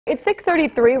It's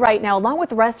 6:33 right now. Along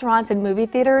with restaurants and movie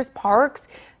theaters, parks,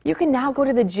 you can now go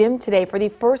to the gym today for the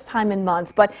first time in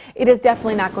months, but it is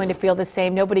definitely not going to feel the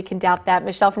same. Nobody can doubt that.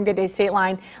 Michelle from Good Day State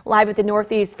Line live at the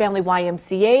Northeast Family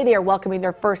YMCA. They are welcoming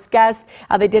their first guest.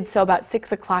 They did so about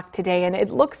 6 o'clock today, and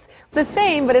it looks the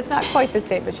same, but it's not quite the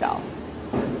same, Michelle.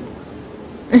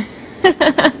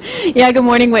 Yeah, good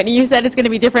morning, Whitney. You said it's going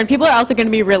to be different. People are also going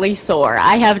to be really sore.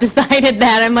 I have decided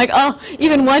that. I'm like, oh,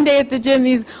 even one day at the gym,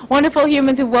 these wonderful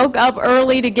humans who woke up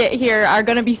early to get here are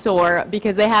going to be sore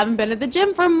because they haven't been at the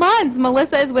gym for months.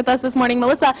 Melissa is with us this morning.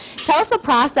 Melissa, tell us the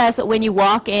process when you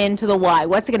walk into the Y.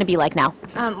 What's it going to be like now?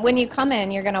 When you come in,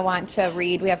 you're going to want to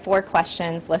read. We have 4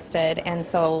 questions listed, and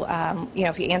so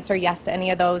if you answer yes to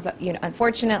any of those,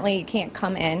 unfortunately, you can't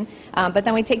come in. But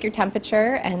then we take your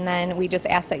temperature, and then we just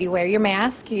ask that you wear your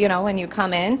mask, when you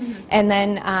come in. And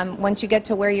then once you get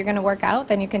to where you're going to work out,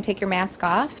 then you can take your mask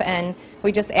off. And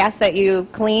we just ask that you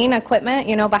clean equipment,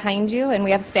 behind you. And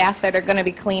we have staff that are going to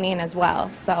be cleaning as well.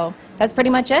 So that's pretty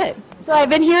much it. So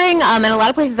I've been hearing, and a lot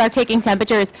of places are taking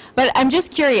temperatures, but I'm just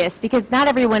curious because not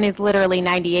everyone is literally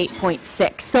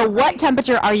 98.6. So what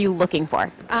temperature are you looking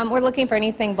for? We're looking for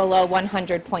anything below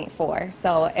 100.4.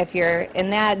 So if you're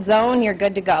in that zone, you're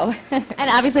good to go. And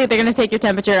obviously they're going to take your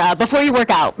temperature before you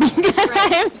work out because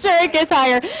right. I'm sure it gets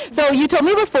higher. So you told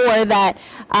me before that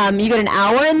you get an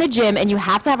hour in the gym and you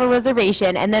have to have a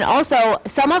reservation, and then also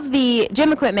some of the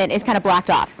gym equipment is kind of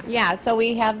blocked off. Yeah, so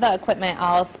we have the equipment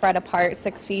all spread apart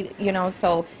 6 feet,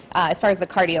 so as far as the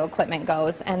cardio equipment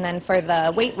goes. And then for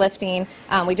the weightlifting,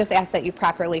 we just ask that you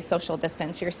properly social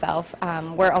distance yourself.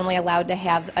 We're only allowed to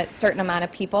have a certain amount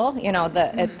of people,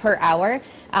 per hour.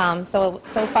 So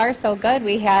far, so good.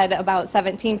 We had about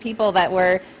 17 people that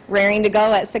were raring to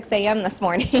go at 6 a.m. this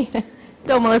morning.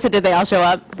 So, Melissa, did they all show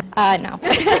up? No.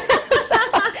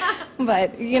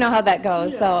 But you know how that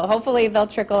goes. Yeah. So hopefully they'll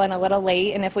trickle in a little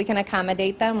late, and if we can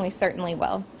accommodate them, we certainly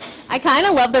will. I kind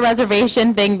of love the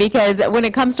reservation thing because when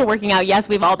it comes to working out, yes,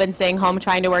 we've all been staying home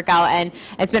trying to work out, and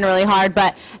it's been really hard,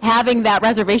 but having that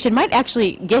reservation might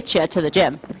actually get you to the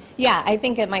gym. Yeah, I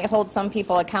think it might hold some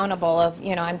people accountable of,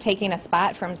 I'm taking a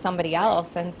spot from somebody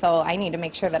else, and so I need to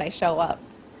make sure that I show up.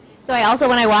 So I also,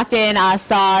 when I walked in,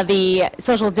 saw the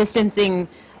social distancing.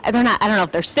 They're not, I don't know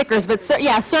if they're stickers, but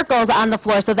yeah, circles on the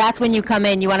floor. So that's when you come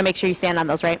in, you want to make sure you stand on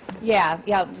those, right? Yeah,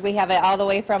 we have it all the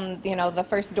way from, the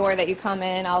first door that you come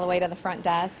in all the way to the front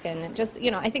desk. And just,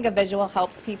 I think a visual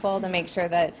helps people to make sure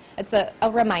that it's a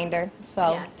reminder,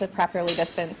 to properly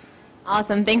distance.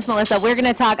 Awesome. Thanks, Melissa. We're going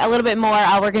to talk a little bit more.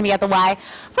 We're going to be at the Y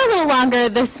for a little longer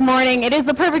this morning. It is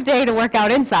the perfect day to work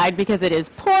out inside because it is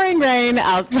pouring rain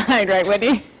outside, right,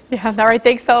 Whitney? Yeah, all right.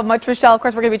 Thanks so much, Michelle. Of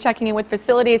course, we're going to be checking in with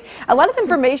facilities. A lot of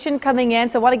information coming in,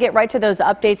 so I want to get right to those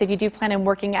updates if you do plan on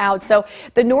working out. So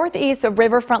the Northeast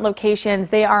riverfront locations,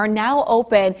 they are now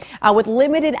open with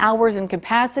limited hours and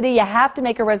capacity. You have to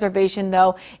make a reservation,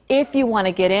 though, if you want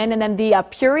to get in. And then the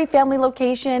Puri family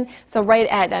location, so right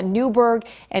at Newburgh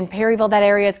and Perryville, that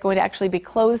area is going to actually be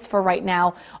closed for right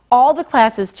now. All the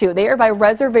classes, too, they are by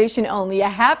reservation only. You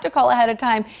have to call ahead of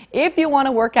time if you want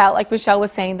to work out. Like Michelle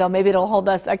was saying, though, maybe it'll hold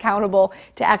us accountable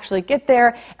to actually get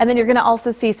there. And then you're going to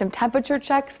also see some temperature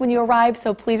checks when you arrive.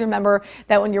 So please remember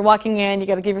that when you're walking in, you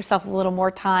got to give yourself a little more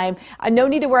time. No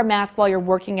need to wear a mask while you're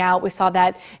working out. We saw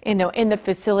that, in the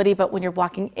facility. But when you're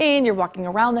walking in, you're walking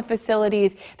around the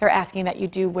facilities, they're asking that you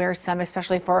do wear some,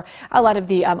 especially for a lot of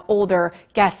the older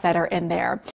guests that are in there.